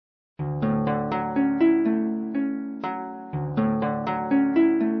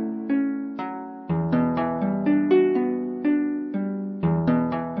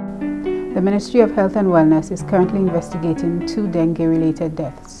The Ministry of Health and Wellness is currently investigating 2 dengue-related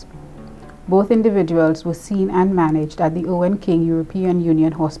deaths. Both individuals were seen and managed at the Owen King European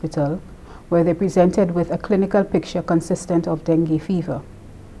Union Hospital, where they presented with a clinical picture consistent of dengue fever.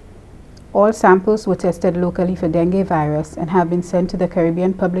 All samples were tested locally for dengue virus and have been sent to the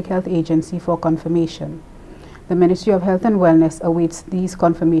Caribbean Public Health Agency for confirmation. The Ministry of Health and Wellness awaits these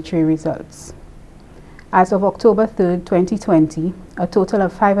confirmatory results. As of October 3, 2020, a total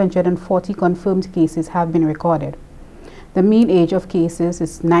of 540 confirmed cases have been recorded. The mean age of cases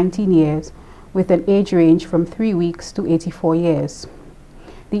is 19 years, with an age range from 3 weeks to 84 years.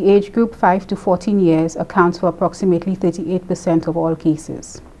 The age group 5 to 14 years accounts for approximately 38% of all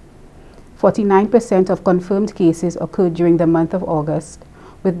cases. 49% of confirmed cases occurred during the month of August,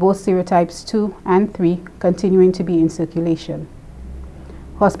 with both serotypes 2 and 3 continuing to be in circulation.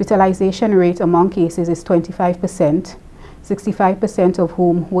 Hospitalization rate among cases is 25%, 65% of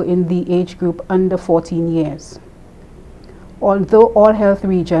whom were in the age group under 14 years. Although all health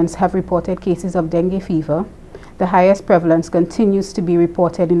regions have reported cases of dengue fever, the highest prevalence continues to be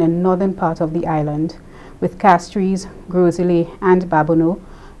reported in the northern part of the island, with Castries, Gros Islet and Babonneau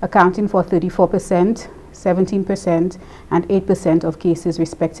accounting for 34%, 17% and 8% of cases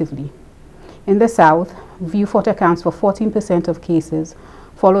respectively. In the south, Vieux Fort accounts for 14% of cases,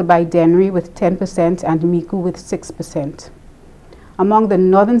 followed by Dennery with 10% and Micoud with 6%. Among the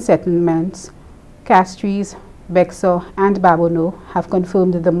northern settlements, Castries, Bexor and Babonneau have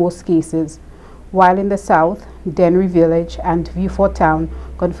confirmed the most cases, while in the south, Dennery village and Vieux Fort town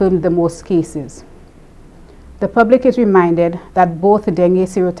confirmed the most cases. The public is reminded that both dengue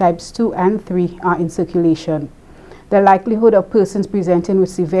serotypes 2 and 3 are in circulation. The likelihood of persons presenting with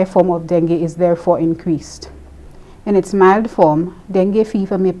severe form of dengue is therefore increased. In its mild form, dengue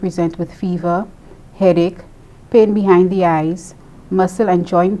fever may present with fever, headache, pain behind the eyes, muscle and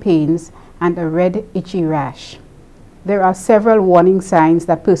joint pains, and a red, itchy rash. There are several warning signs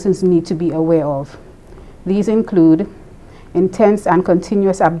that persons need to be aware of. These include intense and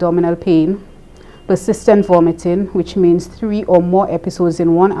continuous abdominal pain, persistent vomiting, which means 3 or more episodes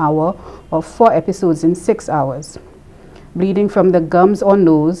in 1 hour or 4 episodes in 6 hours, bleeding from the gums or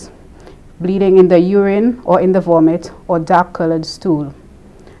nose, bleeding in the urine or in the vomit or dark-colored stool,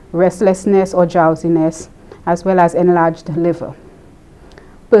 restlessness or drowsiness, as well as enlarged liver.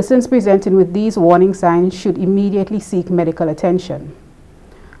 Persons presenting with these warning signs should immediately seek medical attention.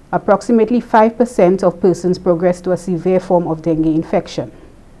 Approximately 5% of persons progress to a severe form of dengue infection.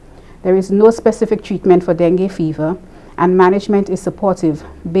 There is no specific treatment for dengue fever, and management is supportive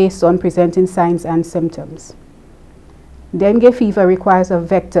based on presenting signs and symptoms. Dengue fever requires a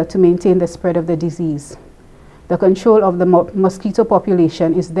vector to maintain the spread of the disease. The control of the mosquito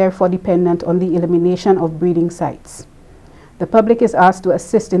population is therefore dependent on the elimination of breeding sites. The public is asked to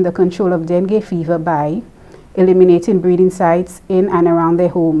assist in the control of dengue fever by eliminating breeding sites in and around their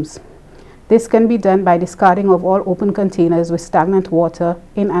homes. This can be done by discarding of all open containers with stagnant water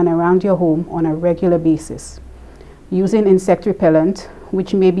in and around your home on a regular basis. Using insect repellent,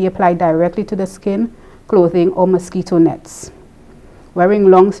 which may be applied directly to the skin, clothing, or mosquito nets.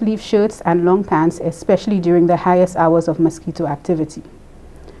 Wearing long sleeve shirts and long pants, especially during the highest hours of mosquito activity.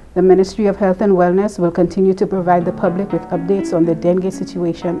 The Ministry of Health and Wellness will continue to provide the public with updates on the dengue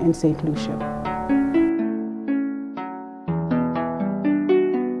situation in St. Lucia.